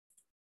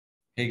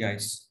Hey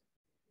guys,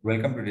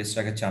 welcome to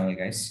Digital Rakesh channel,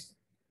 guys.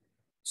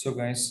 So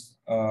guys,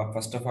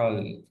 first of all,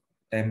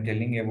 I'm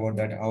telling you about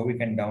that how we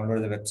can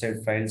download the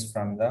website files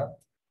from the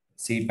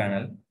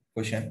cpanel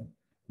question.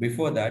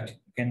 Before that,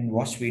 you can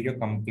watch video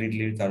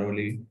completely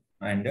thoroughly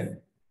and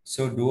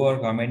so do or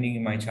commenting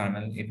in my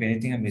channel. If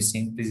anything I'm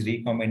missing, please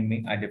recommend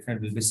me. I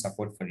definitely will be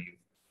support for you.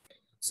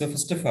 So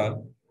first of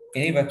all,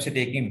 any website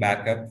taking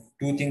backup,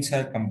 two things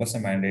are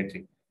compulsory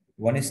mandatory.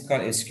 One is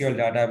called SQL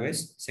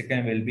database.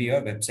 Second will be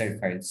your website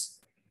files.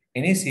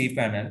 Any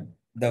cPanel,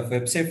 the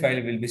website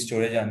file will be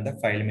stored on the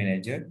file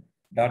manager.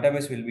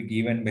 Database will be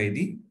given by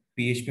the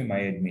PHP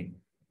MyAdmin.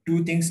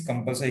 Two things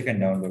compulsory you can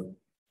download.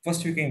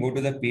 First, we can go to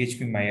the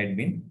PHP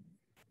MyAdmin.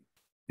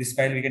 This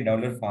file we can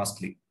download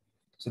fastly.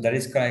 So that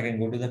is I can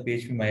go to the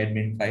PHP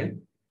MyAdmin file.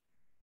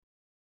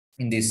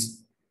 In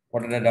this,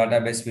 what are the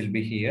database will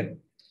be here.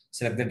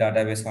 Select the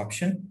database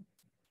option.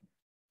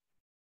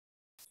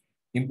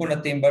 Import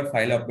nothing but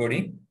file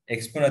uploading,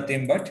 export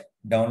nothing but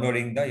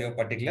downloading the your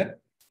particular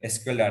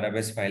SQL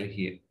database file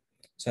here.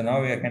 So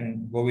now we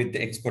can go with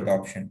the export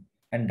option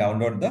and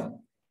download the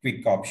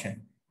quick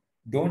option.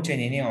 Don't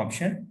change any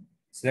option.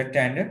 Select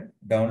and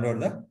download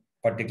the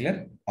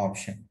particular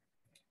option.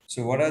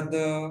 So what are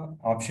the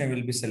option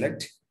will be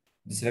select?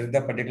 Select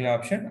the particular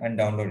option and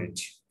download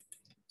it.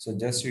 So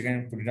just you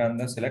can put it on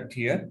the select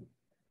here.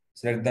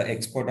 Select the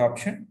export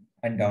option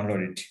and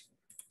download it.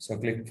 So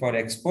click for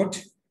export.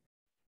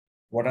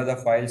 What are the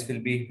files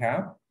will be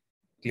have?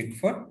 Click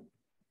for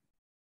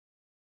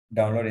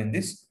download in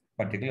this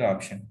particular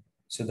option.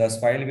 So this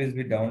file will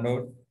be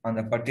download on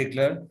the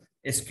particular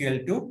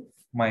SQL to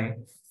my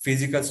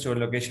physical store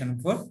location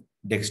for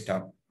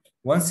desktop.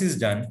 Once is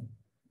done,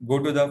 go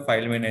to the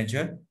file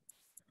manager.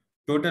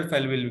 Total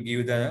file will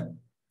give the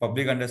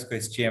public underscore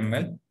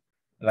HTML.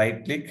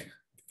 Right click,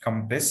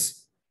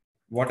 compress.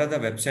 What are the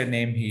website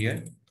name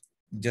here?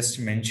 Just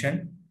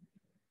mention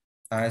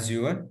as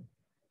your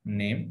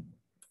name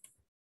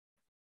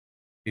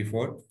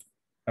before.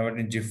 Convert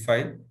in GIF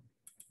file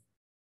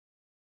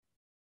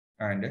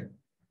and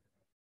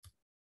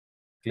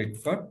click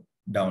for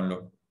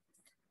download.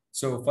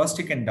 So first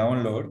you can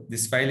download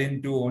this file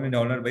into only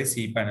download by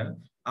cPanel.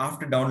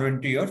 After downloading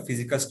to your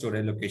physical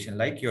storage location,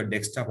 like your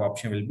desktop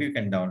option will be, you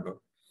can download.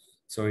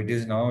 So it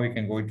is now we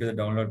can go into the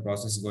download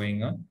process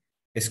going on.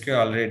 SQL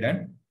already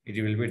done,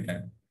 it will be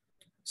done.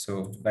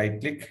 So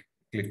right click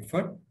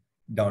for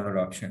download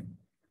option.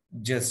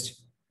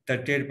 Just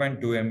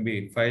 38.2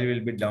 MB file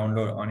will be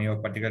download on your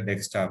particular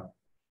desktop.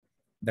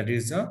 That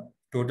is the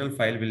total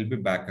file will be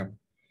backup.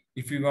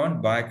 If you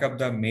want backup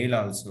the mail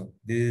also,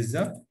 this is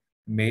the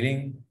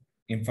mailing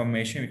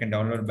information you can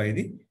download by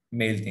the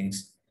mail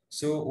things.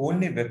 So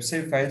only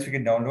website files you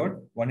can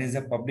download. One is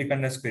a public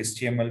underscore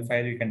HTML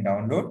file you can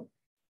download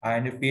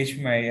and a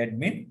PHP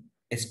MyAdmin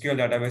SQL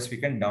database we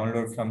can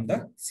download from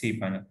the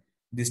cPanel.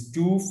 These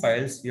two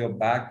files, your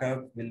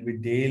backup will be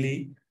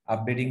daily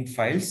updating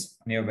files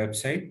on your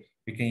website.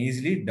 You can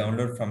easily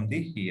download from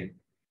the here.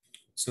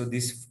 So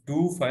these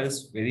two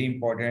files very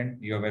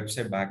important, your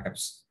website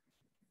backups.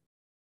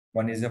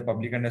 One is the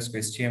public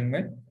underscore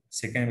HTML.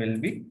 Second will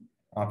be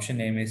option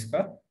name is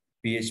called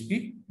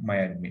PHP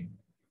MyAdmin.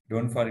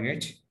 Don't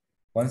forget,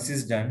 once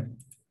it's done,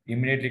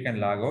 immediately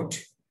can log out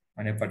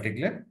on a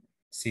particular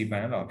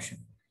cPanel option.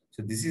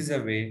 So this is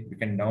a way you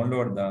can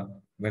download the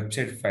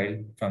website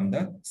file from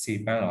the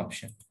cPanel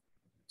option.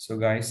 So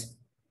guys,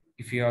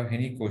 if you have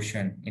any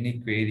question, any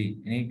query,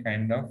 any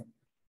kind of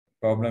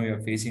problem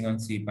you're facing on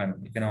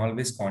cPanel, you can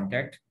always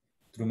contact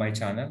through my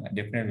channel. I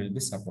definitely will be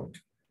support.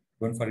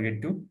 Don't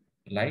forget to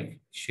like,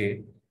 share,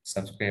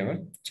 subscribe our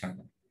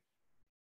channel.